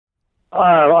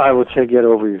I would say get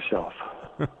over yourself.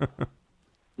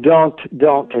 Don't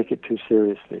take it too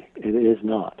seriously. It is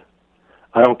not.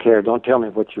 I don't care. Don't tell me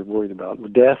what you're worried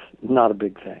about. Death, not a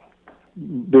big thing.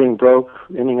 Being broke,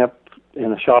 ending up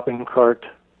in a shopping cart,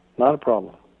 not a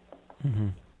problem. Mm-hmm.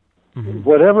 Mm-hmm.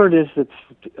 Whatever it is that's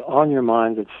on your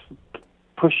mind that's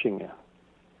pushing you,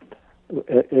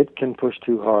 it can push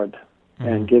too hard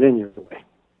and get in your way.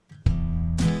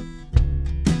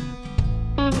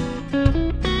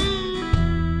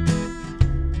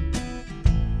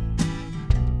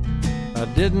 I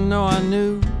didn't know I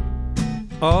knew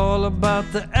all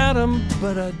about the atom,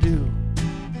 but I do.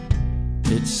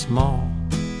 It's small.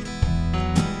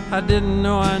 I didn't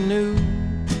know I knew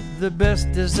the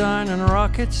best design in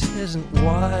rockets isn't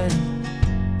wide,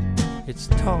 it's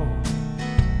tall.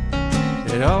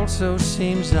 It also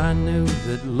seems I knew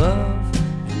that love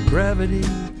and gravity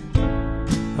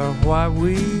are why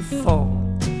we fall.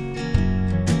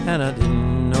 And I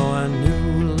didn't know I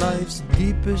knew life's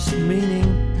deepest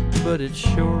meaning, but it's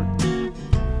short,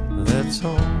 that's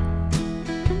all.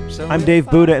 So I'm Dave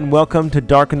Buddha, and welcome to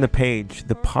Darken the Page,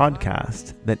 the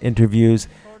podcast that interviews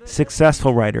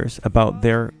successful writers about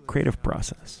their creative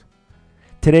process.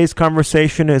 Today's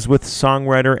conversation is with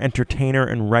songwriter, entertainer,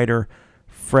 and writer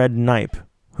Fred Knipe,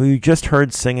 who you just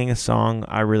heard singing a song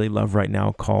I really love right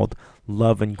now called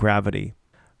Love and Gravity.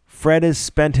 Fred has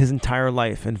spent his entire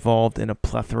life involved in a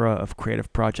plethora of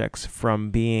creative projects,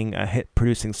 from being a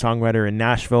hit-producing songwriter in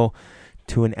Nashville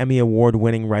to an Emmy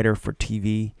Award-winning writer for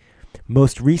TV.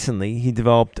 Most recently, he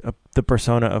developed the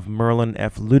persona of Merlin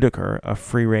F Ludiker, a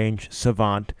free-range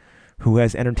savant who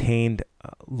has entertained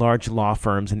large law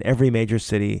firms in every major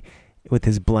city with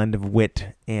his blend of wit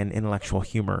and intellectual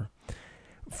humor.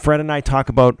 Fred and I talk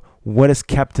about what has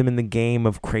kept him in the game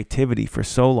of creativity for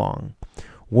so long,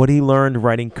 what he learned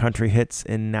writing country hits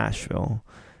in Nashville,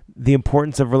 the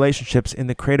importance of relationships in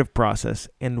the creative process,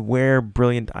 and where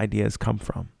brilliant ideas come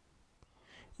from.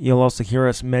 You'll also hear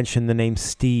us mention the name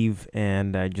Steve,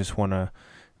 and I just want to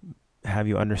have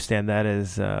you understand that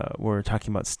as we're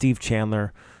talking about Steve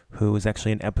Chandler, who is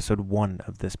actually in episode 1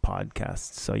 of this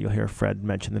podcast. So you'll hear Fred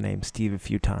mention the name Steve a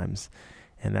few times,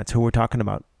 and that's who we're talking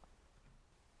about.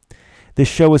 This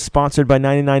show is sponsored by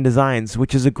 99 Designs,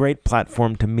 which is a great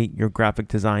platform to meet your graphic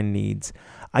design needs.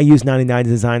 I use 99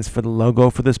 Designs for the logo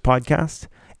for this podcast,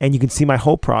 and you can see my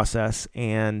whole process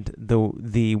and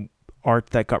the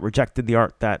art that got rejected, the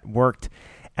art that worked,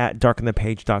 at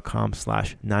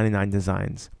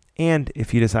darkenthepage.com/99designs. And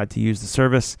if you decide to use the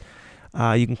service,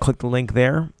 you can click the link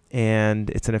there, and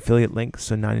it's an affiliate link,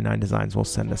 so 99 Designs will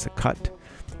send us a cut.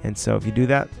 And so if you do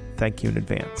that, thank you in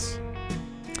advance.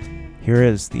 Here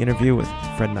is the interview with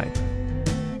Fred Knipe.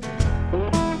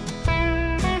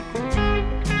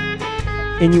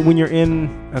 And when you're in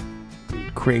a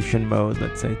creation mode,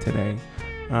 let's say today,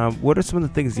 what are some of the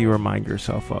things you remind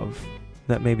yourself of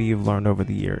that maybe you've learned over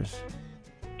the years?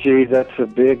 Gee, that's a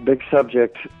big, big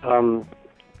subject.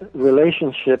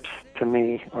 Relationships, to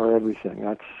me, are everything.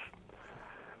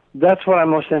 That's what I'm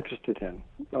most interested in,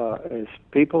 is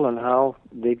people and how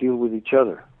they deal with each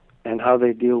other, and how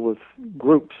they deal with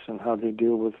groups, and how they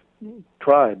deal with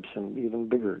tribes and even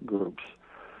bigger groups.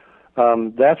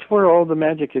 That's where all the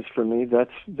magic is for me.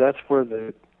 That's where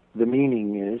the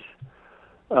meaning is.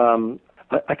 I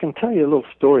can tell you a little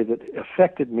story that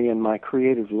affected me in my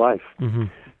creative life. Mm-hmm.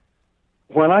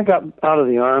 When I got out of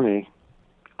the Army,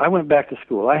 I went back to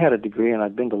school. I had a degree, and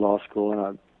I'd been to law school,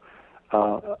 and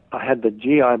I had the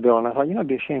GI Bill, and I thought, I'd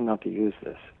be ashamed not to use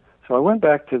this. So I went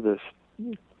back to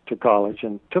college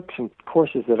and took some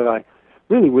courses that I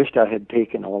really wished I had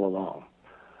taken all along.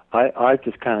 I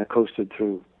just kind of coasted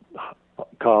through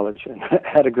college and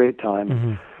had a great time.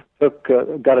 Mm-hmm.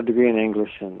 Got a degree in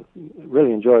English and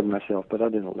really enjoyed myself, but I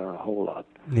didn't learn a whole lot.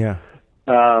 Yeah.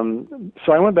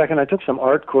 So I went back and I took some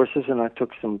art courses, and I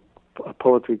took a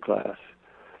poetry class.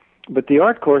 But the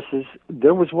art courses,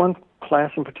 there was one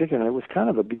class in particular, and it was kind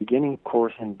of a beginning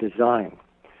course in design.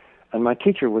 And my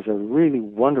teacher was a really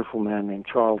wonderful man named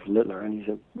Charles Littler, and he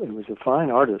was a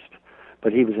fine artist,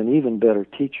 but he was an even better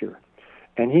teacher.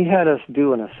 And he had us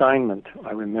do an assignment,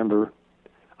 I remember,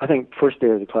 I think first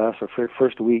day of the class or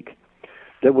first week,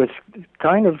 that was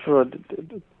kind of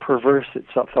perverse, it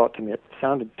thought to me. It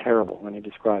sounded terrible when he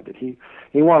described it. He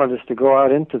wanted us to go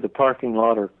out into the parking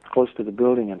lot or close to the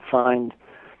building and find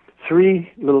 3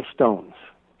 little stones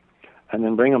and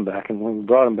then bring them back. And when we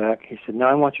brought them back, he said, now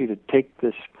I want you to take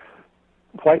this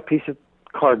white piece of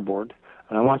cardboard,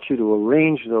 and I want you to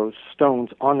arrange those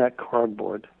stones on that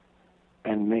cardboard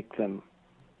and make them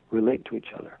relate to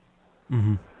each other.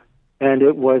 Mm-hmm. And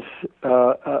it was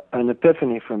an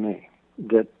epiphany for me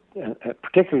that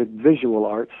particularly visual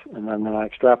arts, and then I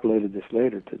extrapolated this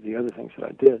later to the other things that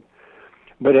I did.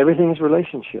 But everything is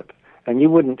relationship. And you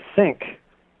wouldn't think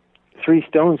three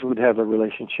stones would have a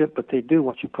relationship, but they do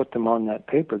once you put them on that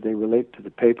paper. They relate to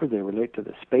the paper, they relate to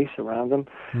the space around them,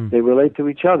 they relate to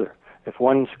each other. If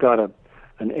one's got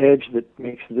an edge that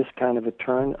makes this kind of a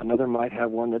turn, another might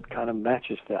have one that kind of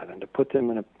matches that. And to put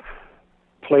them in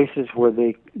places where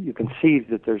you can see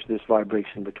that there's this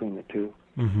vibration between the two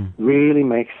really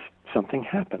makes something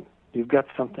happen. You've got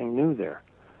something new there.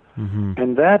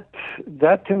 And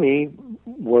that to me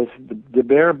was the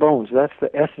bare bones. That's the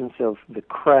essence of the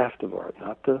craft of art,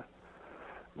 not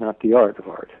the art of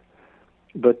art.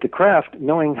 But the craft,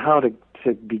 knowing how to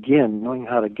begin, knowing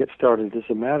how to get started, is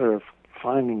a matter of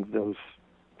finding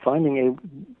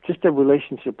just a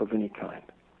relationship of any kind.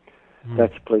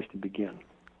 That's a place to begin.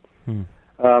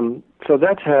 So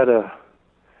that's had a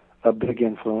big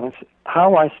influence.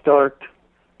 How I start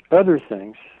other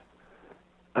things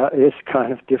is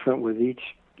kind of different with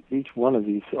each one of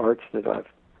these arts that I've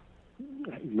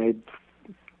made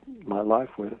my life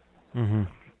with.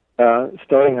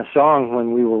 Starting a song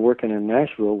when we were working in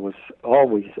Nashville was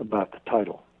always about the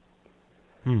title.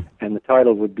 And the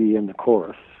title would be in the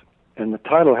chorus. And the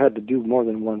title had to do more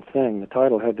than one thing. The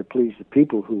title had to please the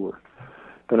people who were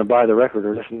going to buy the record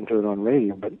or listen to it on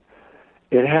radio, but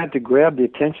it had to grab the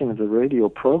attention of the radio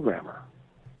programmer.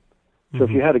 So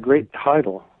if you had a great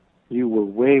title, you were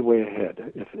way, way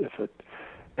ahead.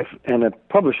 And the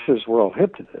publishers were all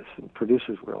hip to this, and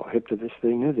producers were all hip to this.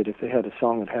 They knew that if they had a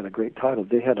song that had a great title,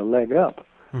 they had a leg up.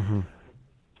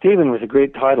 Stephen was a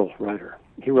great title writer.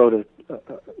 He wrote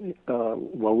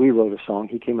we wrote a song.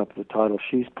 He came up with the title,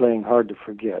 "She's Playing Hard to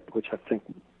Forget," which I think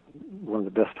one of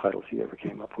the best titles he ever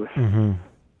came up with.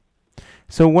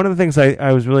 So one of the things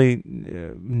I was really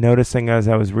noticing as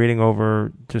I was reading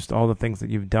over just all the things that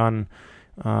you've done,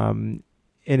 and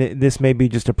this may be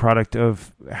just a product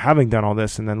of having done all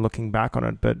this and then looking back on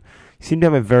it, but you seem to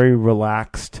have a very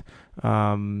relaxed,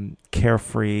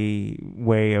 carefree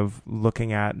way of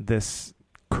looking at this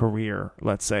career,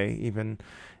 let's say, even.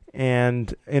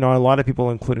 And, a lot of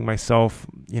people, including myself,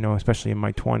 especially in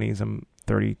my 20s, I'm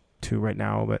 32 right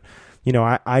now, but,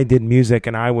 I did music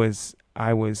and I was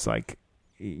like,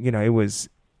 I was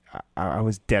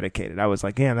dedicated. I was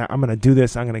like, yeah, I'm going to do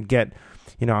this. I'm going to get,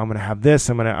 I'm going to have this.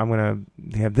 I'm going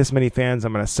to have this many fans.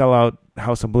 I'm going to sell out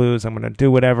House of Blues. I'm going to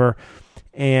do whatever.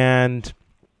 And,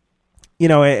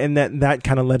 and that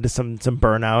kind of led to some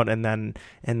burnout. And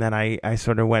then I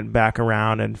sort of went back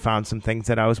around and found some things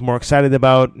that I was more excited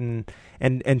about and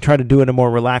tried to do it in a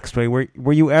more relaxed way.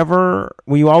 Were you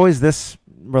always this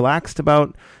relaxed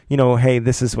about, hey,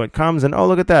 this is what comes, and oh,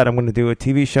 look at that, I'm going to do a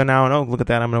TV show now, and oh, look at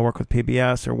that, I'm going to work with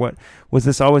PBS, or what? Was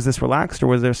this always this relaxed, or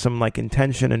was there some like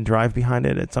intention and drive behind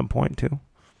it at some point too?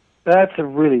 That's a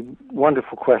really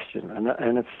wonderful question,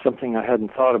 and it's something I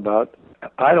hadn't thought about.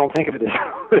 I don't think of it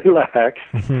as relaxed.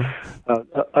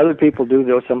 Other people do,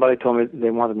 though. Somebody told me they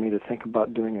wanted me to think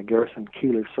about doing a Garrison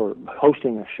Keillor sort of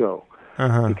hosting a show,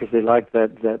 because they like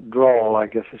that drawl, I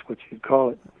guess is what you'd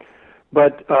call it.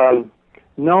 But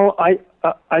no,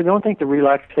 I don't think the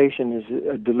relaxation is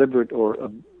a deliberate or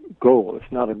a goal.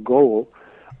 It's not a goal.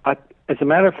 As a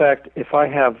matter of fact, if I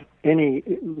have any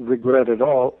regret at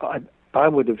all, I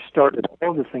would have started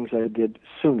all the things I did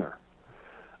sooner.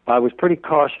 I was pretty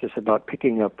cautious about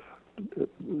picking up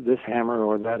this hammer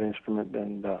or that instrument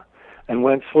and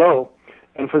went slow.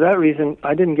 And for that reason,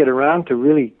 I didn't get around to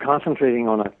really concentrating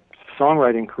on a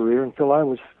songwriting career until I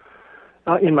was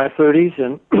in my 30s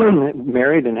and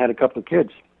married and had a couple of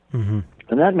kids. And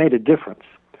that made a difference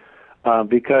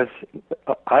because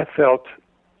I felt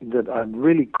that I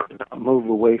really could not move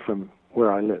away from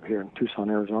where I live here in Tucson,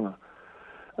 Arizona,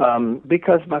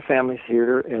 because my family's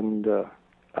here, and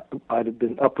I'd have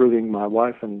been uprooting my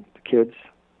wife and the kids,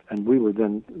 and we were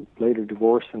then later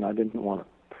divorced, and I didn't want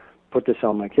to put this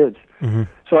on my kids.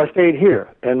 So I stayed here.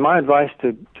 And my advice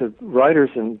to writers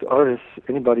and artists,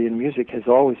 anybody in music, has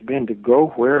always been to go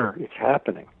where it's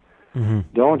happening.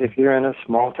 Don't, if you're in a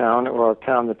small town or a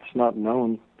town that's not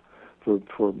known for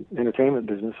entertainment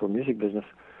business or music business,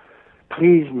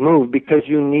 please move, because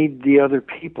you need the other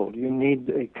people. You need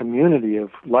a community of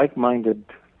like-minded,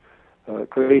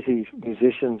 crazy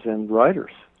musicians and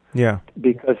writers. Yeah.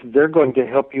 Because they're going to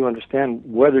help you understand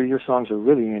whether your songs are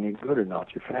really any good or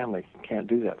not. Your family can't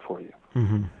do that for you.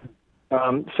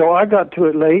 So I got to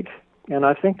it late, and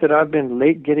I think that I've been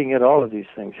late getting at all of these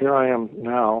things. Here I am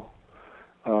now,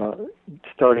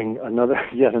 starting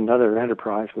yet another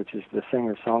enterprise, which is the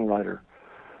singer-songwriter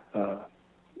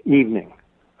evening,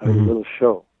 a little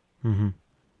show. I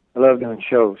love doing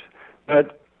shows.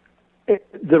 But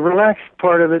The relaxed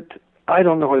part of it, I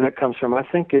don't know where that comes from. I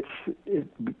think it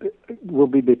will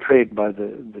be betrayed by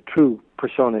the true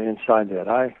persona inside that.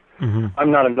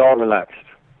 I'm not at all relaxed.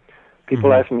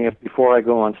 People ask me if before I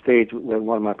go on stage with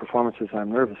one of my performances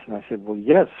I'm nervous, and I said, well,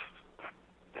 yes,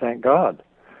 thank God.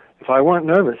 If I weren't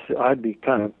nervous, I'd be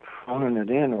kind of phoning it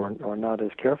in or not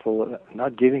as careful,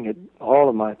 not giving it all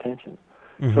of my attention.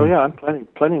 So yeah, I'm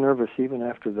plenty nervous even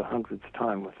after the 100th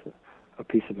time with a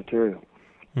piece of material.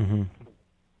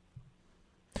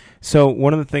 So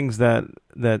one of the things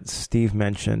that Steve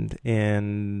mentioned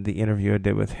in the interview I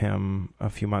did with him a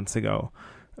few months ago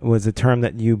was a term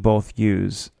that you both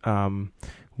use,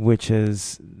 which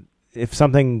is if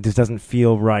something just doesn't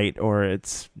feel right or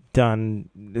it's done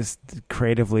just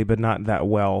creatively but not that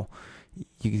well,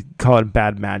 you call it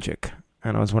bad magic.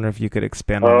 And I was wondering if you could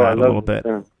expand on that a little bit.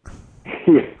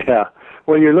 Yeah.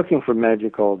 Well, you're looking for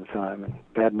magic all the time, and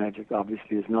bad magic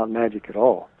obviously is not magic at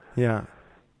all. Yeah.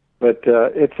 But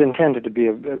it's intended to be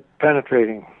a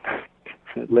penetrating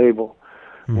label,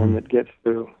 one that gets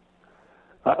through.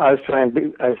 I was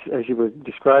trying, as you were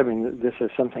describing, this is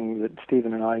something that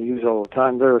Stephen and I use all the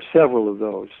time. There are several of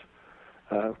those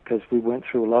because we went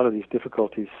through a lot of these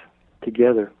difficulties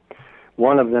together.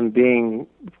 One of them being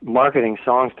marketing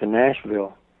songs to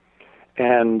Nashville.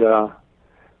 And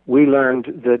we learned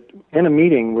that in a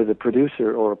meeting with a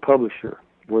producer or a publisher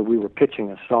where we were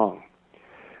pitching a song,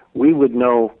 we would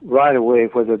know right away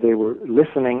whether they were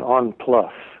listening on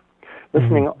plus,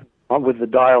 listening with the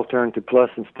dial turned to plus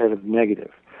instead of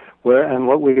negative. And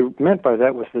what we meant by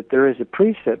that was that there is a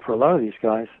preset for a lot of these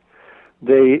guys.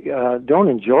 They don't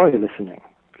enjoy listening.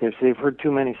 If they've heard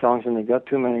too many songs and they've got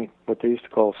too many, what they used to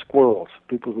call squirrels,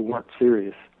 people who weren't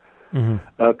serious,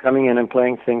 coming in and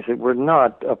playing things that were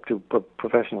not up to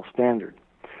professional standard.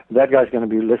 That guy's going to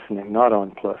be listening, not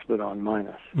on plus, but on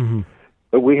minus.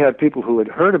 But we had people who had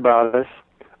heard about us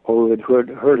or who had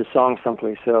heard a song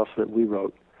someplace else that we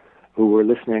wrote, who were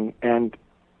listening and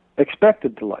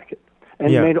expected to like it.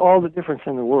 And it made all the difference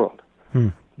in the world.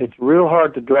 It's real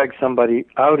hard to drag somebody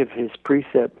out of his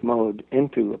preset mode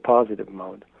into a positive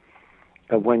mode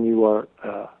when you are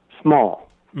small.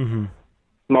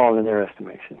 Small in their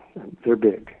estimation. They're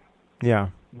big. Yeah.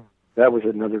 That was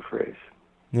another phrase.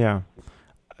 Yeah.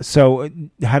 So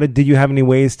did you have any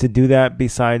ways to do that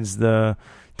besides the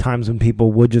times when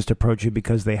people would just approach you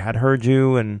because they had heard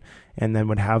you and then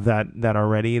would have that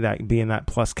already, that be in that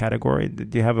plus category?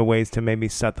 Did you have a ways to maybe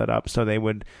set that up so they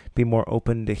would be more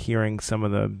open to hearing some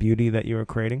of the beauty that you were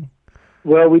creating?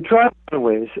 Well, we tried other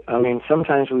ways. I mean,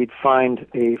 sometimes we'd find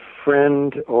a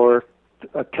friend or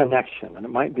a connection, and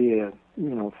it might be a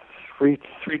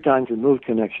three times removed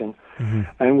connection,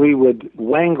 and we would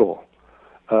wangle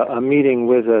a meeting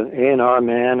with an A&R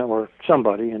man or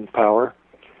somebody in power,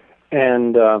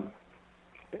 and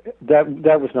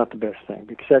that was not the best thing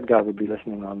because that guy would be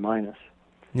listening on minus.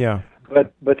 Yeah.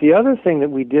 But the other thing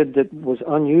that we did that was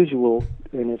unusual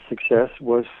in its success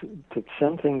was to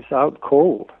send things out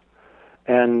cold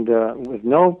and with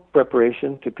no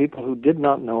preparation to people who did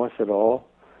not know us at all.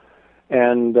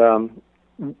 And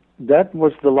that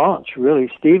was the launch,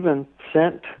 really. Stephen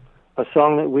sent a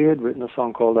song that we had written, a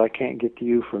song called I Can't Get to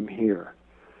You From Here,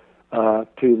 to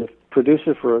the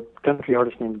producer for a country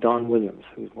artist named Don Williams,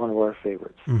 who's one of our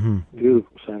favorites,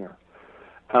 beautiful singer,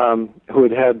 who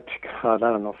had, God,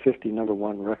 I don't know, 50 number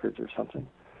one records or something.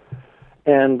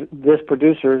 And this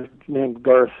producer named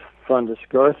Garth Fundus,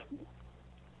 Garth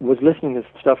was listening to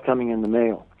stuff coming in the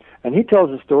mail. And he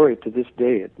tells a story to this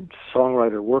day at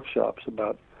songwriter workshops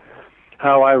about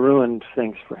how I ruined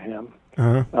things for him.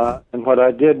 And what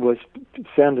I did was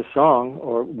send a song,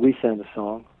 or we sent a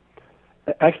song.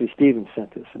 Actually, Stephen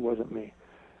sent this, it wasn't me.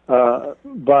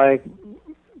 By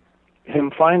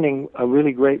him finding a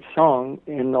really great song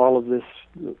in all of this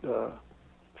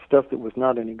stuff that was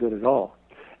not any good at all.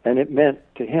 And it meant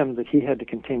to him that he had to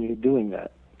continue doing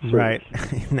that. Right.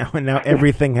 now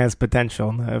everything has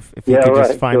potential. If you could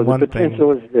just find one thing. The potential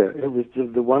was there. It was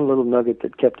the one little nugget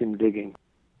that kept him digging.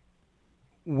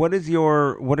 What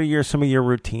are some of your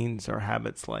routines or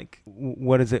habits like?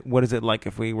 What is it like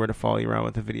if we were to follow you around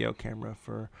with a video camera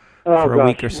for a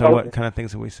week or so? Well, what kind of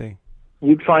things do we see?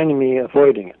 You'd find me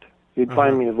avoiding it. You'd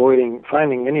find me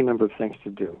finding any number of things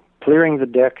to do. Clearing the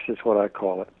decks is what I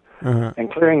call it.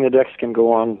 And clearing the decks can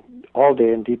go on all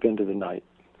day and deep into the night.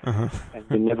 And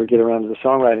you never get around to the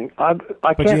songwriting.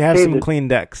 But you have some clean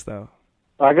decks, though.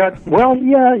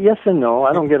 Yes and no.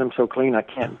 I don't get them so clean I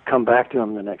can't come back to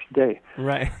them the next day.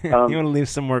 Right. You want to leave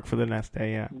some work for the next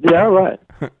day, yeah. Yeah, right.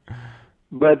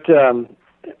 But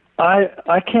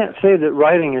I can't say that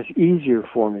writing is easier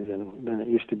for me than it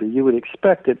used to be. You would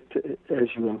expect it as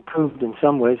you improved in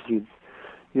some ways, you'd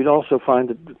you'd also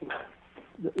find it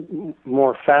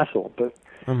more facile. But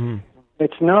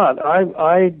it's not.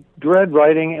 I dread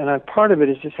writing, and part of it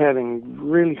is just having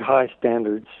really high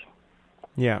standards.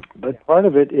 Yeah. But part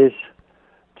of it is,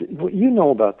 you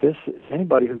know about this.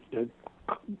 Anybody who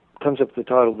comes up with the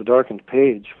title of The Darkened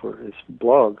Page for his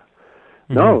blog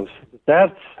knows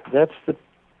that's the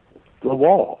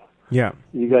wall. Yeah.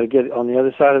 You got to get on the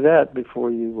other side of that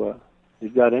before you've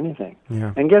got anything.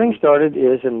 Yeah. And getting started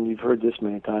is, and you've heard this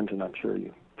many times, and I'm sure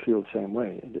you feel the same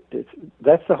way.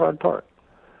 That's the hard part.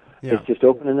 Yeah. It's just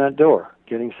opening that door.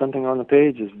 Getting something on the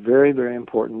page is very, very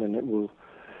important, and it will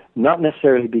not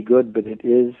necessarily be good, but it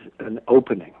is an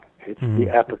opening. It's the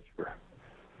aperture.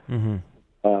 And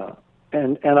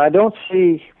I don't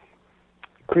see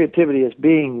creativity as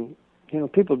being,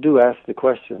 people do ask the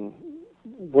question,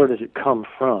 where does it come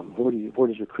from? Where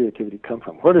does your creativity come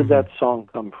from? Where did that song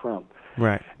come from?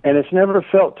 Right. And it's never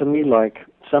felt to me like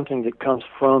something that comes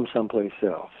from someplace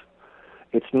else.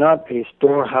 It's not a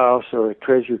storehouse or a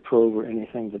treasure trove or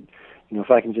anything that,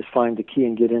 if I can just find the key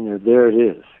and get in there it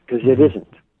is. Because it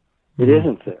isn't. It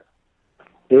isn't there.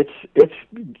 It's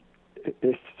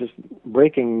just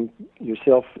breaking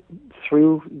yourself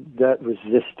through that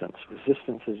resistance.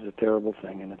 Resistance is a terrible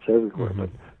thing, and it's everywhere. But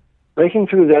breaking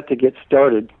through that to get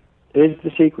started is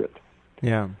the secret.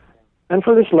 Yeah. And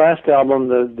for this last album,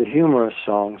 the humorous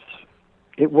songs,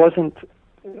 it wasn't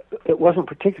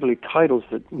particularly titles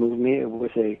that moved me. It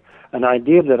was an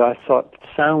idea that I thought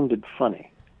sounded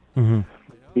funny.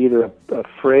 Either a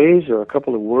phrase or a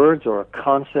couple of words or a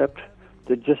concept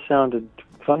that just sounded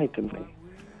funny to me.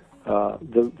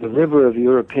 The river of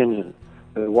your opinion,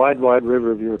 the wide, wide river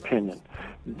of your opinion.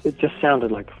 It just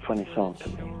sounded like a funny song to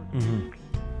me.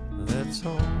 That's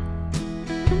all.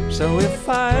 So if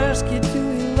I ask you to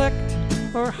elect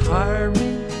or hire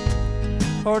me,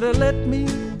 or to let me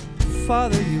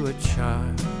father you a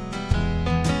child,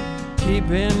 keep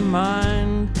in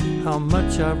mind how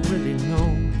much I really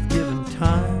know if given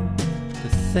time to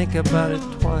think about it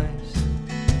twice.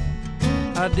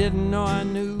 I didn't know I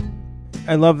knew.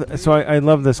 I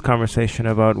love this conversation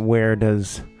about where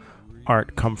does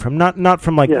art come from, not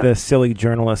from the silly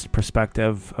journalist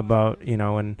perspective about,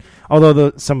 and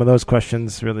although some of those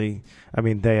questions really,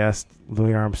 they asked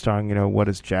Louis Armstrong, what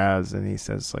is jazz, and he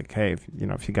says hey,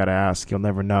 if you got to ask, you'll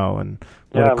never know, and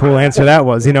what a cool answer that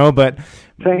was, but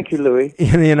thank you, Louis.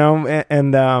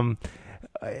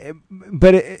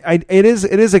 But it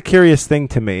is a curious thing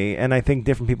to me, and I think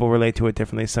different people relate to it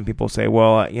differently. Some people say,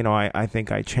 well, I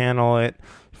think I channel it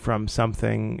from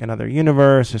something, another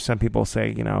universe, or some people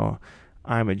say,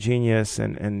 I'm a genius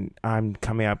and I'm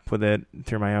coming up with it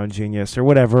through my own genius or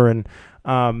whatever. And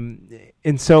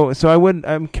so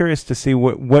I'm curious to see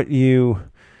what you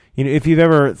if you've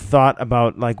ever thought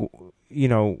about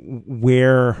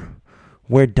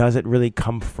where does it really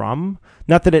come from?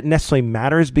 Not that it necessarily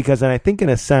matters, because I think in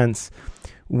a sense,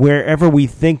 wherever we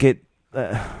think it,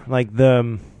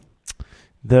 the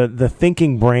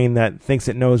thinking brain that thinks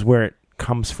it knows where it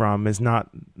comes from is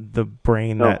not the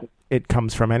brain that it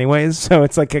comes from anyways. So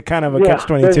it's like a kind of a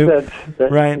catch-22,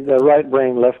 right? The right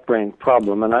brain, left brain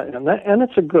problem, and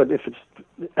it's a good, if it's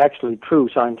actually true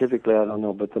scientifically, I don't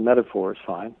know, but the metaphor is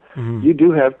fine. You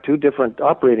do have two different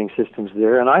operating systems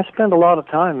there, and I spend a lot of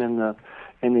time in the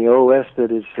OS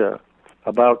that is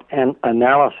about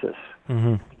analysis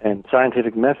and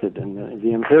scientific method and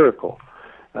the empirical.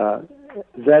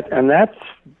 That's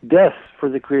death for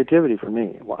the creativity for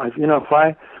me. If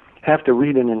I have to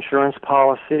read an insurance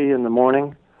policy in the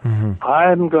morning,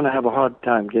 I'm going to have a hard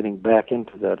time getting back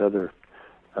into that other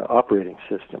operating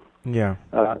system. Yeah.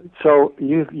 So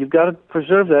you've got to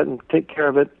preserve that and take care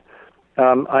of it.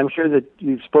 I'm sure that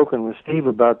you've spoken with Steve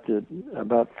about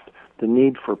the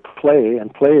need for play,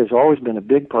 and play has always been a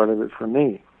big part of it for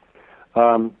me.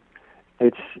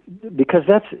 It's because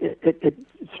it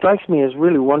strikes me as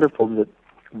really wonderful that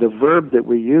the verb that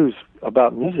we use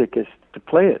about music is to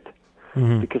play it,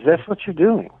 because that's what you're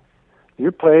doing.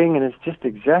 You're playing, and it's just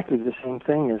exactly the same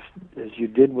thing as you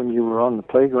did when you were on the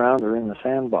playground or in the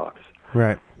sandbox.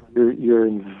 Right. You're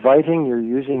inviting, you're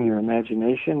using your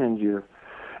imagination,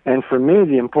 and for me,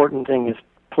 the important thing is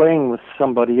playing with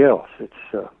somebody else. It's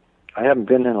I haven't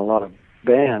been in a lot of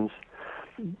bands,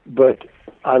 but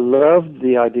I love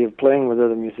the idea of playing with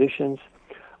other musicians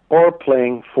or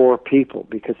playing for people,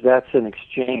 because that's an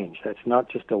exchange. That's not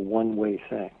just a one-way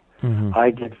thing.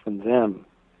 I get from them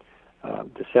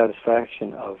the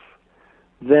satisfaction of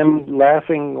them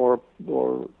laughing or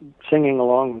singing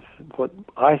along with what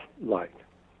I like.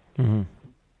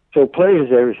 So play is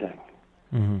everything.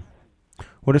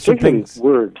 What are some things?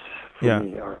 Words for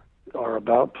me are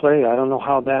about play. I don't know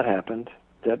how that happened.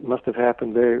 that must have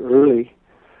happened very early.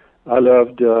 I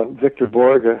loved Victor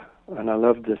Borge, and I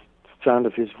loved the sound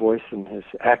of his voice and his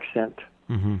accent.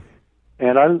 Mm-hmm.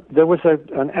 And there was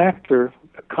an actor,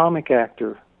 a comic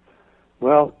actor.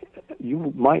 Well,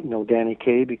 you might know Danny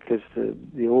Kaye because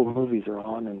the old movies are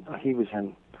on, and he was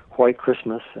in White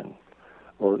Christmas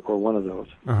or one of those.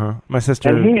 Uh-huh. My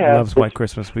sister loves White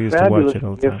Christmas. We used to watch it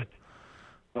all the time.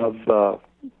 Of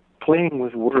playing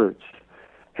with words,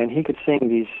 and he could sing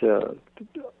these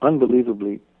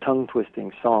unbelievably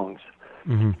tongue-twisting songs.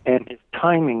 Mm-hmm. And his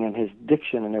timing and his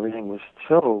diction and everything was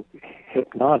so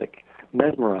hypnotic,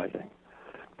 mesmerizing,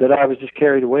 that I was just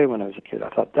carried away when I was a kid. I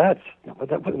thought,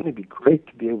 wouldn't it be great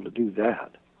to be able to do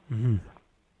that? Mm-hmm.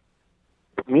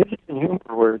 Music and humor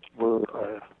were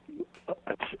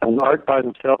an art by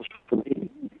themselves for me,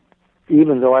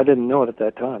 even though I didn't know it at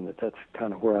that time, that's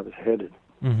kind of where I was headed.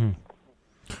 Mm-hmm.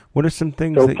 What are some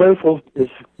things? So playful is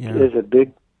a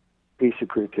big piece of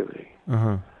creativity.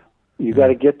 Uh-huh. You got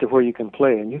to get to where you can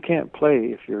play, and you can't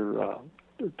play if you're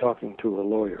talking to a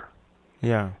lawyer,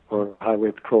 or a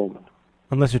highway patrolman,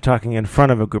 unless you're talking in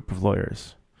front of a group of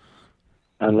lawyers.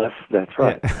 Unless that's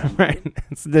right, right.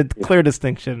 It's the clear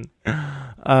distinction.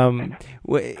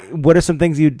 What are some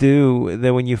things you do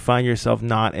that when you find yourself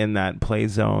not in that play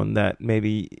zone that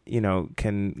maybe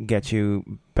can get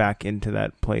you back into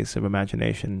that place of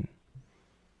imagination?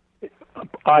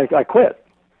 I quit.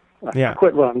 I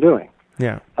quit what I'm doing.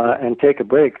 Yeah. And take a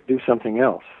break, do something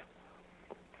else.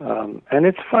 And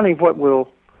it's funny what will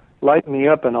light me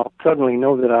up, and I'll suddenly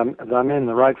know that I'm in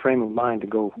the right frame of mind to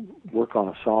go work on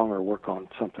a song or work on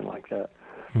something like that.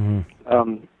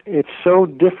 Mm-hmm. It's so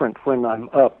different when I'm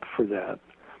up for that,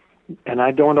 and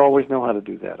I don't always know how to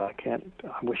do that. I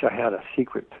wish I had a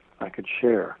secret I could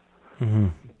share. Mm-hmm.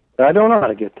 But I don't know how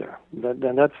to get there.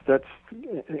 And that's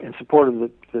in support of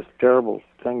this terrible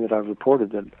thing that I've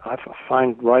reported, that I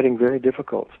find writing very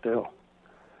difficult still.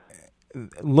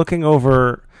 Looking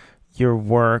over your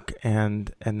work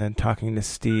and then talking to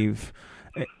Steve,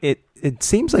 it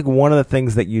seems like one of the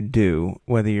things that you do,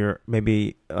 whether you're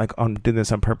maybe like on doing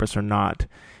this on purpose or not,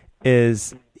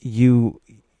 is you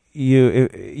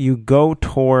go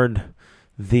toward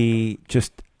the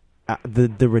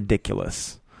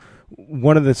ridiculous.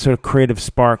 One of the sort of creative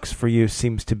sparks for you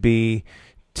seems to be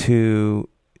to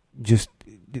just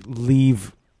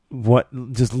leave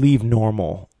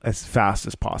normal as fast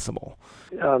as possible.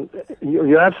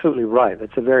 You're absolutely right.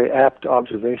 It's a very apt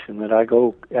observation that I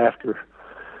go after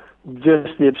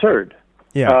just the absurd.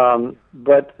 Yeah.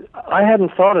 But I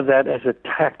hadn't thought of that as a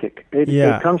tactic.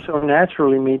 It comes so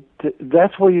naturally to me.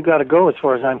 That's where you got to go as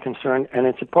far as I'm concerned, and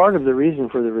it's a part of the reason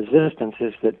for the resistance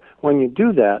is that when you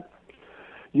do that,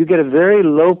 you get a very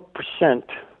low percent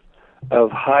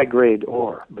of high-grade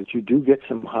ore, but you do get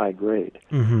some high grade.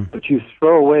 Mm-hmm. But you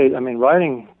throw away,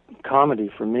 writing comedy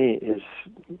for me is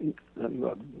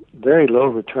a very low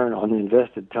return on the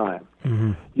invested time.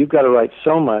 Mm-hmm. You've got to write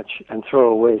so much and throw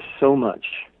away so much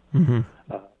mm-hmm.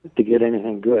 To get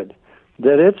anything good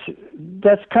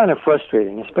that's kind of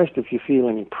frustrating, especially if you feel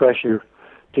any pressure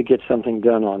to get something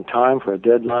done on time for a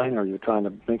deadline, or you're trying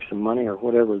to make some money, or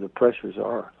whatever the pressures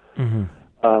are.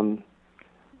 Mm-hmm.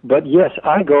 But yes,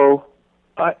 I go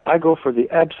for the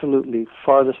absolutely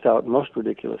farthest out, most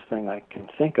ridiculous thing I can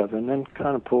think of, and then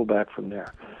kind of pull back from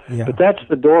there. Yeah. But that's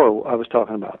the door I was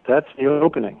talking about. That's the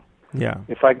opening. Yeah.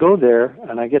 If I go there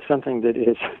and I get something that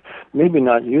is maybe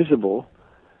not usable,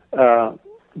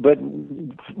 but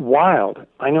wild,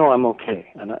 I know I'm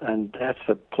okay, and that's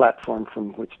a platform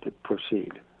from which to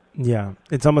proceed. Yeah,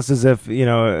 it's almost as if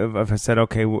if I said,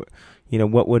 okay,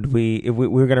 what would we if we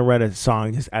were going to write a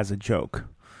song just as a joke.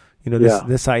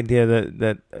 This idea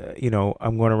that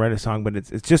I'm going to write a song, but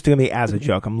it's just going to be as a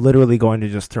joke. I'm literally going to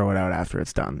just throw it out after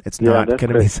it's done. It's not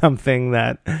going to be something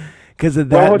that, because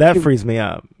that frees me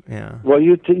up. Yeah. Well,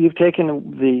 you've taken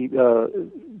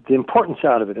the importance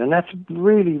out of it, and that's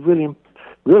really, really,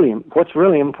 really what's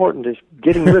really important is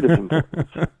getting rid of importance.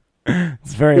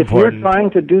 It's very important. If you're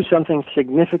trying to do something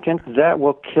significant, that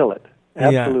will kill it.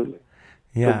 Absolutely.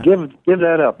 Yeah. So give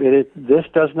that up. This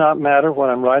does not matter. What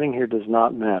I'm writing here does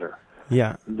not matter.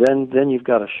 Yeah. Then you've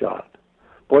got a shot.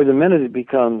 Boy, the minute it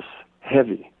becomes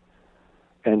heavy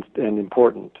and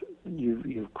important,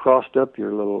 you've crossed up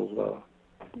your little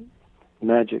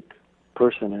magic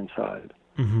person inside.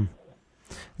 Mm-hmm.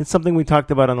 It's something we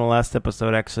talked about on the last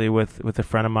episode, actually, with a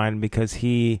friend of mine, because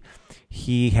he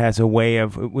has a way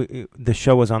of the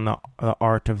show was on the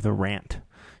art of the rant,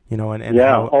 and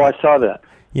how, I saw that.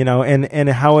 And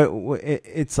how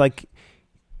it's like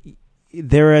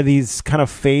there are these kind of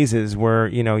phases where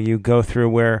you go through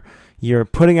where you're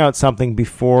putting out something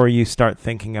before you start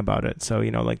thinking about it. So,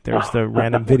 like there's the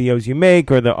random videos you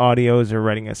make or the audios or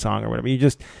writing a song or whatever. You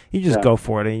just go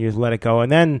for it and you just let it go.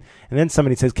 And then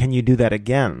somebody says, "Can you do that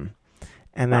again?"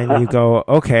 And then you go,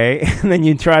 "Okay." And then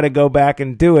you try to go back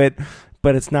and do it,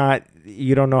 but it's not,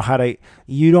 you don't know how to,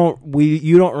 you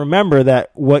don't remember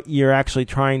that what you're actually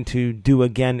trying to do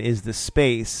again is the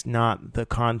space, not the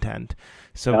content.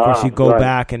 So of course you go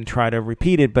back and try to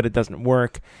repeat it, but it doesn't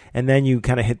work. And then you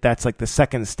kind of hit, that's like the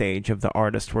second stage of the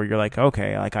artist where you're like,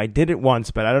 okay, like I did it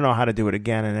once, but I don't know how to do it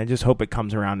again. And I just hope it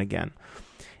comes around again.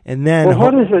 And then, well,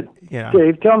 what is it,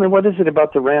 Dave? Tell me, what is it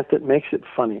about the rant that makes it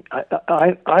funny?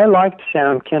 I liked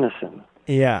Sam Kinison.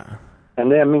 Yeah.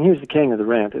 And I mean, he was the king of the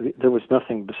rant. There was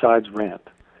nothing besides rant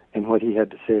in what he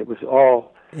had to say. It was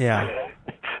all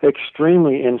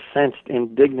extremely incensed,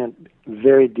 indignant,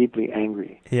 very deeply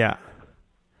angry. Yeah.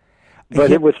 But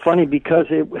it was funny because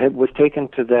it was taken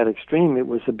to that extreme. It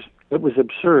was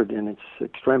absurd in its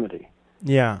extremity.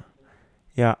 Yeah.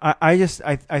 Yeah. I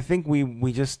think we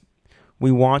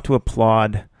want to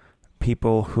applaud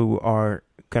people who are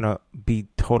going to be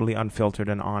totally unfiltered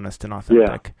and honest and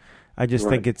authentic. Yeah. I just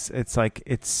think it's like,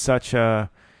 it's such a,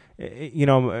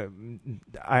 I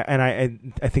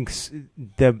think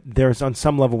there's on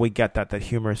some level we get that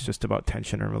humor is just about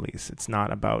tension and release. It's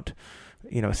not about,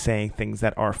 saying things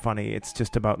that are funny. It's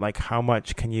just about like how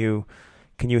much can you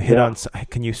hit on,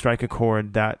 can you strike a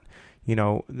chord that,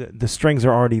 the strings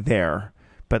are already there,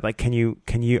 but like,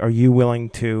 are you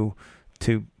willing to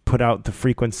put out the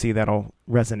frequency that'll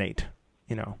resonate,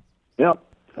 Yeah,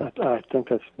 I think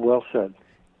that's well said.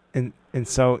 And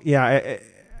so,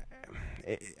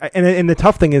 and the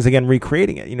tough thing is, again,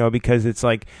 recreating it, because it's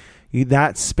like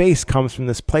that space comes from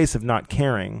this place of not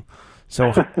caring.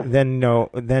 So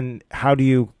then how do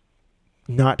you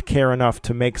not care enough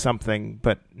to make something,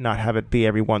 but not have it be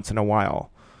every once in a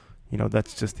while?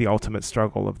 That's just the ultimate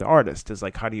struggle of the artist, is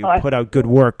like, how do you put out good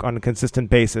work on a consistent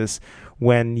basis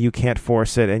when you can't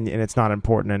force it and it's not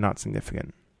important and not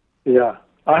significant? Yeah.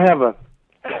 I have a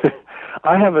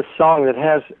song that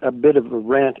has a bit of a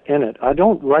rant in it. I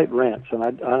don't write rants, and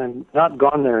I'm not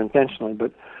gone there intentionally,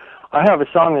 but I have a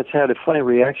song that's had a funny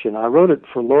reaction. I wrote it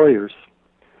for lawyers,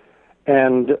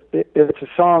 and it's a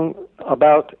song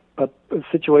about a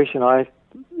situation I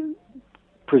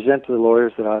present to the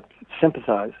lawyers that I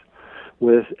sympathize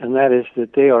with, and that is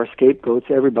that they are scapegoats.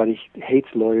 Everybody hates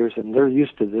lawyers, and they're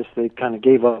used to this. They kind of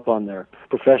gave up on their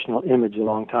professional image a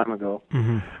long time ago.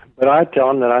 Mm-hmm. But I tell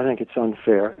them that I think it's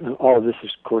unfair, and all of this, of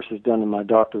course, is done in my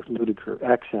Dr. Ludiker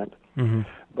accent. Mm-hmm.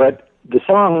 But the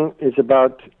song is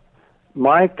about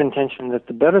my contention that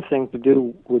the better thing to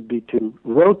do would be to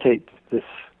rotate this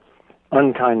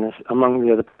unkindness among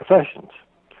the other professions.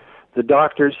 The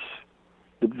doctors,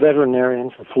 the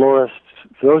veterinarians, the florists,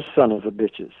 those son of a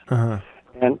bitches. Uh-huh.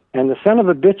 And the son of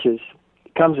a bitches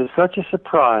comes as such a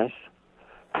surprise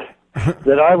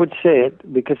that I would say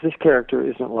it, because this character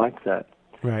isn't like that.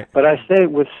 Right. But I say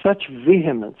it with such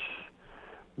vehemence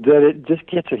that it just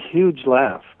gets a huge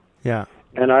laugh. Yeah.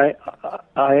 And I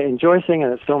enjoy singing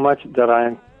it so much that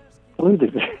I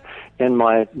included it in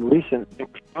my recent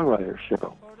songwriter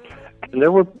show. And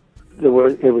it was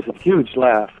a huge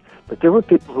laugh, but there were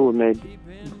people who were made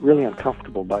really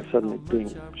uncomfortable by suddenly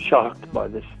being shocked by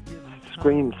this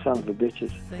scream son of a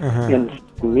bitches in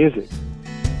music.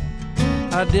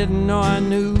 I didn't know I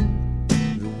knew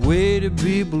the way to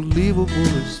be believable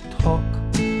is talk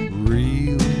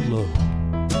real low.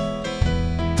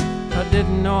 I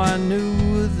didn't know I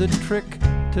knew the trick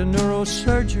to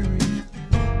neurosurgery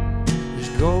is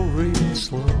go real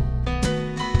slow.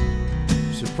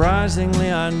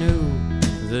 Surprisingly, I knew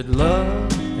that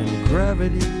love and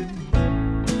gravity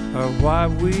are why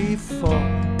we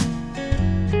fall.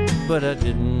 But I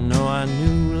didn't know I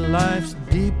knew life's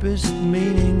deepest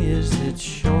meaning is it's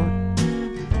short,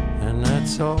 and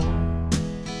that's all.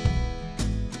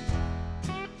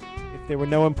 If there were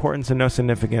no importance and no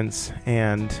significance,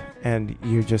 and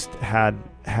you just had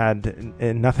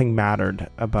nothing mattered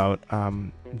about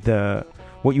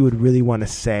what you would really want to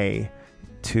say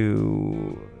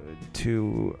to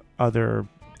other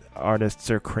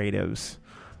artists or creatives,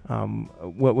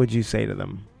 what would you say to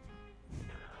them?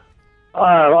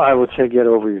 I would say get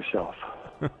over yourself.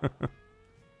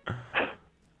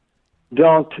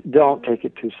 Don't take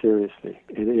it too seriously.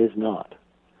 It is not.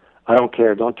 I don't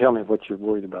care. Don't tell me what you're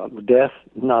worried about. Death,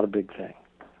 not a big thing.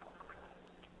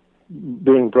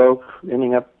 Being broke,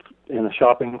 ending up in a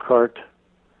shopping cart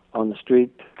on the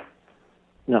street,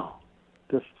 no.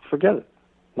 Just forget it.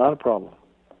 Not a problem.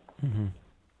 Mm-hmm.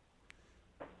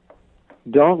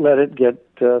 Don't let it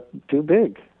get too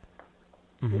big.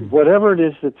 Whatever it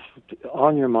is that's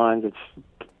on your mind that's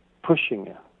pushing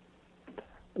you,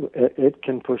 it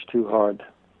can push too hard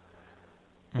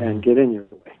and get in your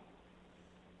way.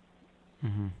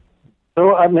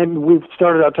 So maybe we've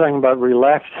started out talking about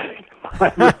relaxing,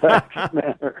 my relaxed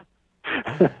manner.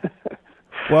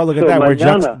 Well, look at so that.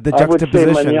 Mañana, The juxtaposition. I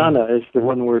would say mañana is the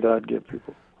one word I'd give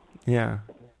people. Yeah.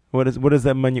 What does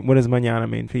mañana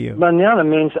mean for you? Mañana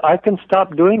means I can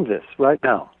stop doing this right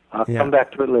now. I'll come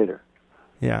back to it later.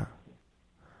 Yeah.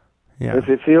 Yeah. If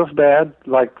it feels bad,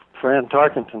 like Fran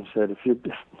Tarkenton said,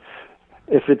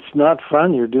 if it's not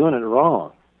fun, you're doing it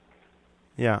wrong.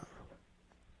 Yeah.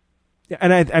 Yeah,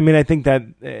 and I think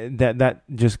that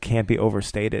just can't be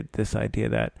overstated. This idea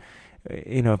that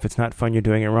if it's not fun, you're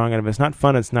doing it wrong, and if it's not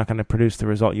fun, it's not going to produce the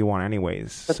result you want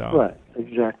anyways. That's right.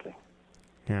 Exactly.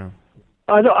 Yeah.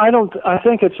 I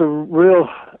think it's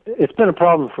been a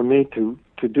problem for me to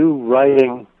do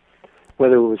writing,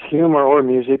 whether it was humor or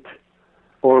music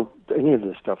or any of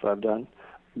the stuff I've done,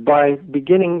 by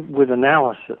beginning with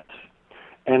analysis.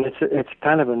 And it's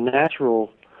kind of a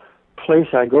natural place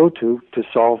I go to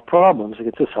solve problems.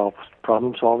 It's a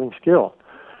problem-solving skill.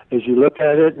 As you look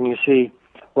at it and you see,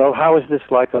 well, how is this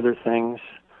like other things?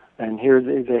 And here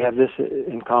they have this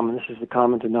in common. This is the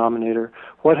common denominator.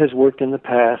 What has worked in the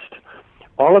past?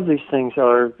 All of these things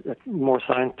are a more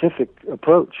scientific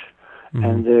approach,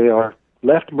 and they are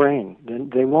left brain.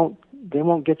 They won't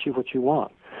get you what you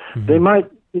want.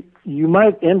 You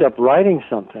might end up writing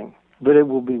something, but it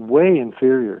will be way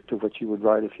inferior to what you would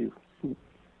write if you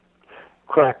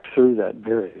cracked through that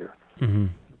barrier. Yeah,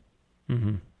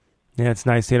 it's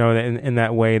nice, in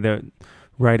that way that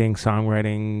writing,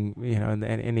 songwriting, and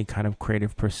any kind of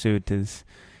creative pursuit is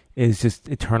just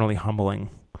eternally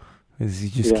humbling. Is you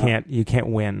just can't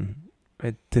win.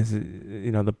 It is,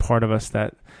 the part of us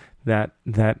that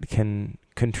can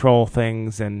control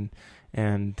things and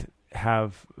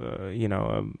have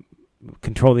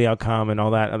control the outcome and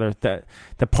all that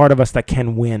the part of us that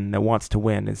can win, that wants to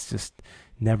win, is just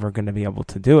never going to be able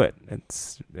to do it.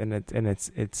 It's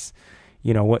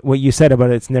what you said about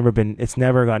it's never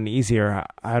gotten easier.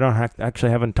 I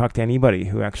haven't talked to anybody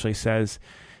who actually says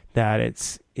that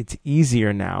it's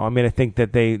easier now. I mean, I think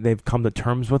that they've come to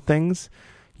terms with things,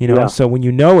 so when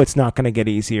it's not going to get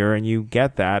easier and you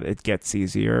get that, it gets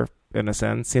easier in a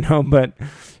sense, but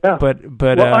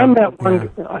well, I met one,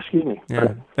 excuse me.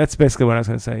 Yeah, that's basically what I was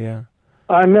going to say. Yeah.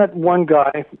 I met one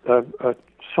guy, a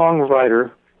songwriter,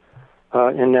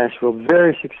 in Nashville,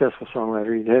 very successful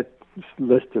songwriter. He had a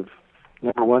list of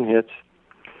 #1 hits,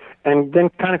 and then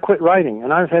kind of quit writing.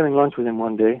 And I was having lunch with him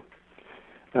one day,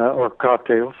 or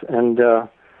cocktails, and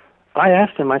I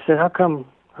asked him. I said, "How come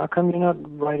you're not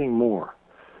writing more?"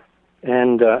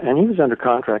 And he was under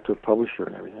contract with a publisher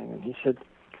and everything. And he said,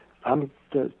 "I'm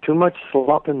too much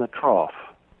slop in the trough."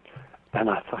 And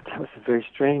I thought that was a very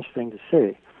strange thing to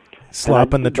say.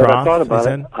 Slop in the trough. But I thought about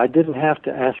it. I didn't have to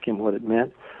ask him what it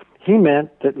meant. He meant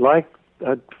that, like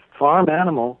a farm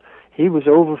animal, he was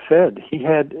overfed.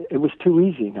 It was too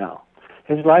easy now.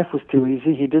 His life was too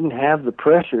easy. He didn't have the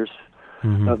pressures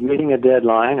of meeting a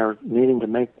deadline or needing to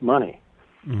make money.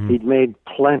 He'd made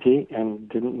plenty and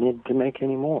didn't need to make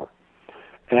any more.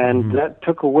 And that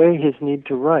took away his need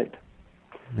to write.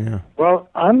 Yeah. Well,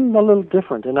 I'm a little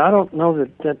different, and I don't know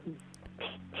that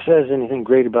says anything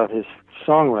great about his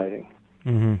songwriting.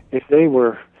 If they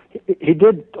were... He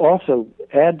did also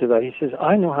add to that. He says,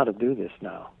 "I know how to do this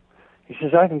now." He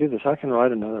says, "I can do this. I can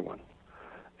write another one,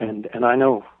 and I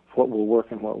know what will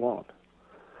work and what won't."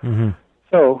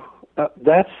 So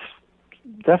that's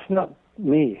not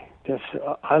me.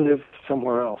 I live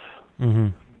somewhere else,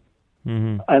 and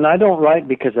I don't write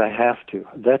because I have to.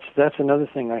 That's another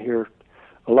thing I hear.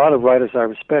 A lot of writers I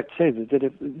respect say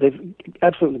that they've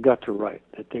absolutely got to write,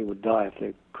 that they would die if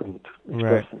they couldn't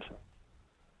express themselves.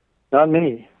 Not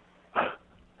me.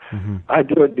 I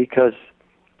do it because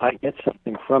I get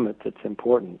something from it that's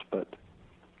important, but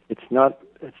it's not.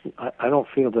 I don't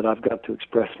feel that I've got to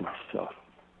express myself.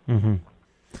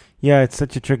 Yeah, it's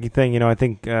such a tricky thing. I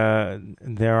think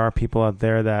there are people out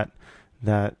there that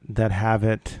have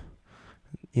it.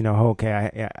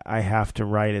 Okay, I have to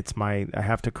write. I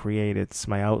have to create. It's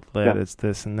my outlet. It's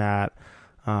this and that,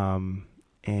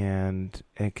 and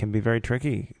it can be very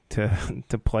tricky to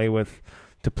play with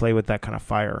that kind of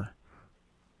fire.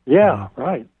 Yeah,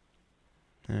 right.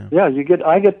 Yeah,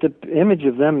 I get the image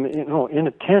of them, in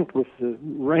a tent with the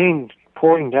rain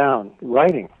pouring down,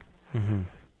 writing.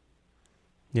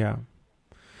 Yeah.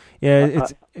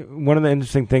 It's one of the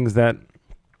interesting things that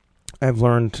I've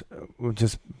learned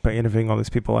just by interviewing all these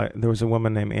people. There was a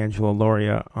woman named Angela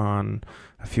Lauria on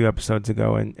a few episodes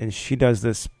ago, and she does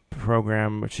this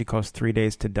program, which she calls 3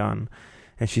 Days to Done.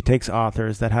 And she takes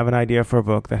authors that have an idea for a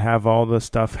book, that have all the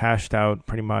stuff hashed out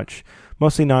pretty much,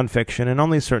 mostly nonfiction and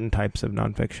only certain types of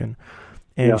nonfiction.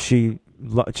 And she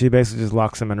basically just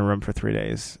locks them in a room for 3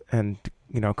 days and,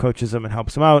 coaches them and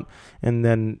helps them out. And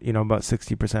then, about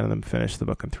 60% of them finish the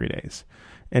book in 3 days.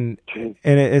 And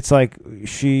it's like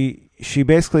she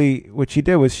basically, what she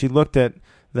did was she looked at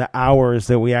the hours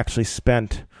that we actually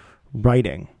spent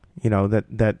writing,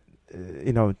 that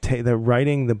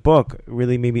writing the book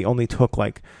really maybe only took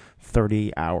like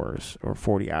 30 hours or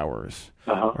 40 hours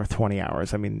or 20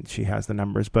 hours. I mean, she has the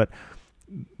numbers, but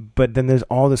then there's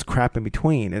all this crap in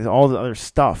between and all the other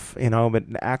stuff, but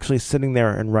actually sitting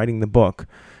there and writing the book,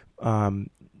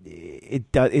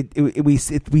 we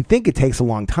think it takes a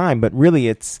long time, but really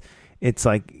it's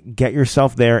like, get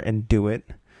yourself there and do it.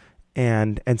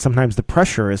 And sometimes the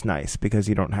pressure is nice because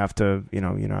you don't have to, you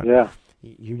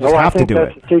just have to do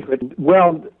it. That's the secret.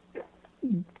 Well,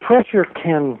 pressure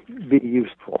can be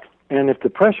useful. And if the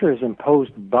pressure is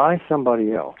imposed by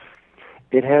somebody else,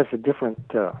 it has a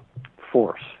different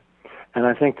force. And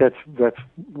I think that's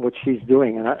what she's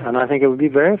doing. And I think it would be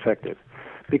very effective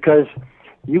because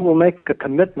you will make a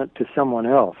commitment to someone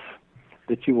else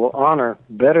that you will honor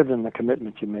better than the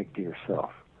commitment you make to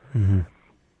yourself. Mm-hmm.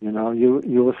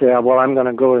 You will say, well, I'm going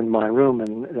to go in my room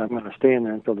and I'm going to stay in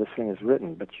there until this thing is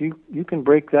written. But you can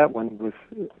break that one with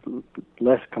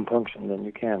less compunction than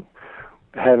you can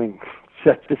having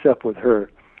set this up with her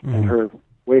and her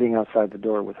waiting outside the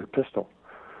door with her pistol.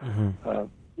 Mm-hmm.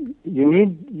 You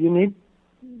need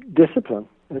discipline.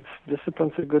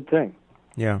 Discipline's a good thing.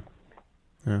 Yeah.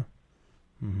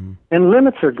 Mm-hmm. And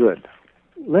limits are good.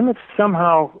 Limits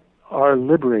somehow are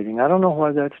liberating. I don't know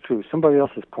why that's true. Somebody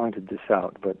else has pointed this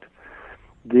out, but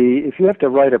if you have to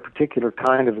write a particular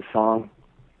kind of a song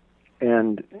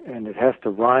and it has to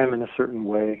rhyme in a certain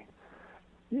way,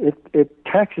 it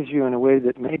taxes you in a way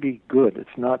that may be good.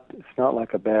 It's not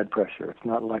like a bad pressure. It's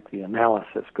not like the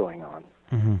analysis going on.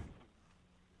 Mm-hmm.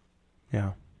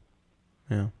 Yeah.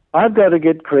 I've got to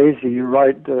get crazy. You're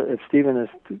right. If Stephen has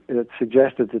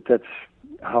suggested that that's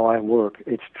how I work,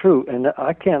 it's true, and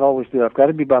I can't always do it. I've got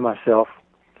to be by myself.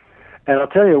 And I'll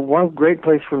tell you, one great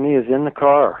place for me is in the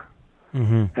car.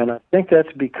 Mm-hmm. And I think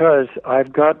that's because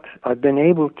I've been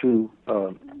able to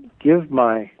give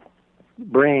my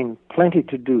brain plenty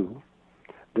to do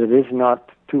that is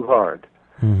not too hard.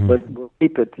 Mm-hmm. But we'll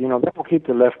keep it, that will keep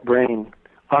the left brain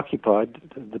occupied,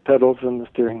 the pedals and the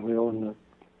steering wheel and the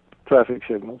traffic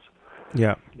signals.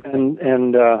 Yeah.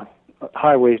 And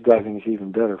highways driving is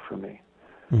even better for me.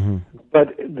 Mm-hmm.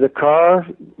 But the car,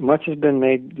 much has been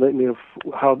made lately of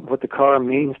what the car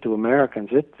means to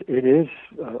Americans. It is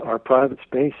our private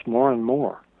space more and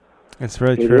more. It's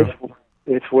very true.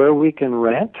 It's where we can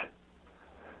rant.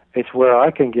 It's where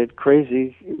I can get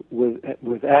crazy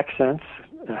with accents,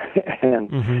 and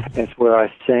it's where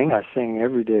I sing. I sing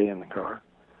every day in the car.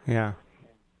 Yeah.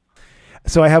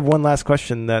 So I have one last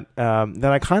question that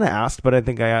I kind of asked, but I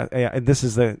think this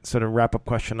is the sort of wrap-up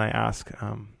question I ask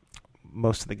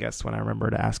most of the guests when I remember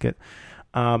to ask it.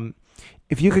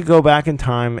 If you could go back in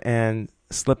time and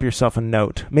slip yourself a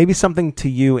note, maybe something to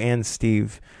you and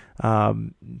Steve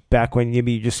back when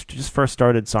maybe you just first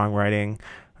started songwriting,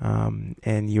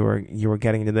 and you were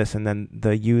getting into this, and then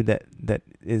the you that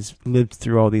is lived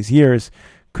through all these years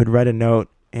could write a note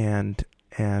and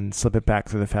slip it back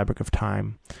through the fabric of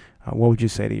time. What would you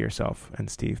say to yourself and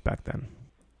Steve back then?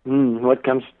 What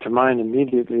comes to mind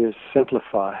immediately is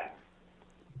simplify.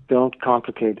 Don't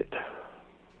complicate it.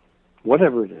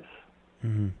 Whatever it is.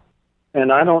 Mm-hmm.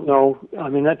 And I don't know,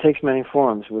 that takes many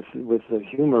forms. With the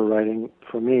humor writing,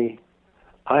 for me,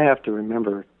 I have to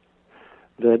remember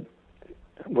that,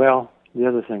 the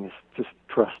other thing is just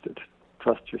trust it.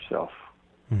 Trust yourself.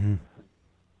 Mm-hmm.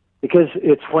 Because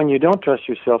it's when you don't trust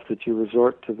yourself that you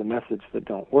resort to the methods that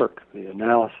don't work, the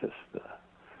analysis, the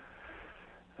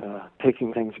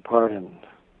taking things apart and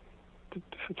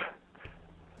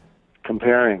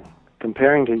comparing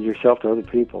to yourself to other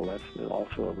people. That's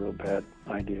also a real bad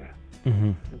idea.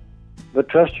 Mm-hmm. But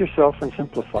trust yourself and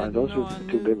simplify. Those are the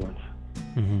two big ones.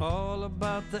 Mm-hmm. All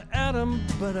about the atom,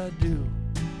 but I do.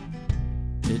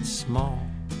 It's small.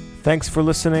 Thanks for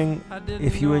listening.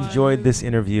 If you enjoyed this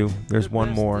interview, there's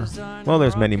one more. Well,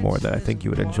 there's many more that I think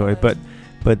you would enjoy, but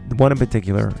one in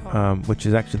particular, which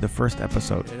is actually the first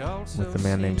episode with a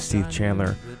man named Steve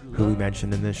Chandler, who we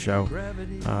mentioned in this show.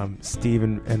 Steve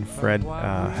and Fred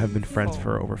have been friends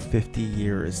for over 50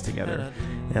 years together,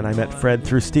 and I met Fred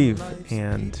through Steve,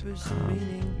 and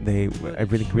I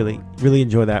really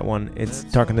enjoy that one. It's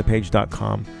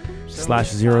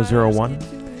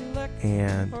darkenthepage.com/001.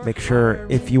 And make sure,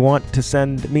 if you want to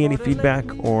send me any feedback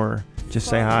or just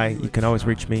say hi, you can always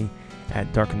reach me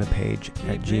at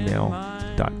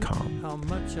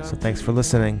darkenthepage@gmail.com. So thanks for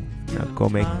listening. Now go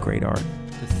make great art.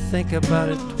 To think about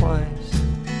it twice.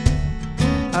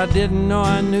 I didn't know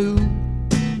I knew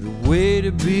the way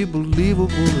to be believable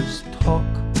is talk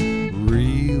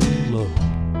real low.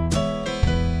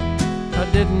 I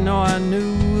didn't know I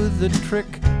knew the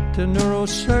trick to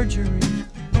neurosurgery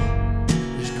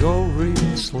is go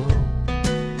real slow.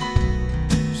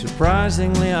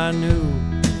 Surprisingly, I knew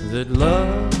that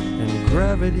love and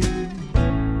gravity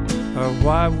are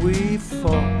why we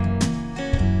fall.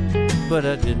 But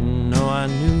I didn't know I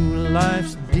knew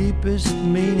life's deepest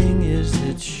meaning is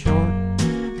it's short,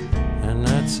 and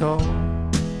that's all.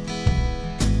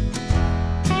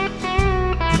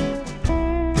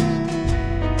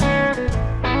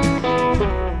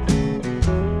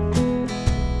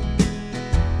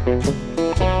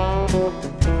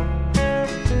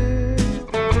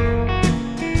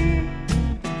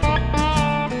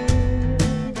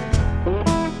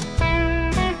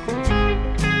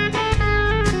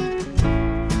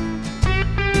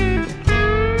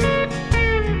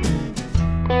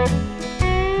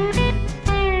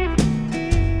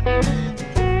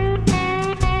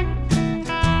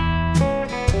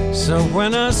 So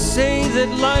when I say that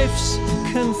life's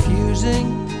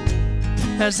confusing,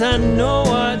 as I know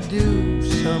I do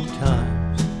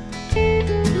sometimes,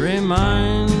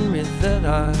 remind me that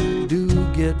I do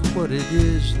get what it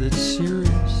is that's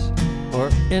serious or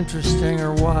interesting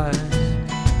or wise.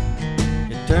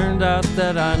 It turned out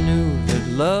that I knew that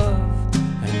love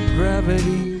and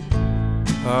gravity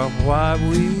are why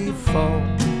we fall.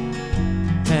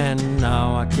 And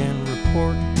now I can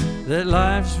report that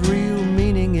life's real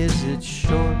meaning is it's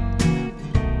short,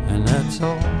 and that's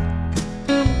all.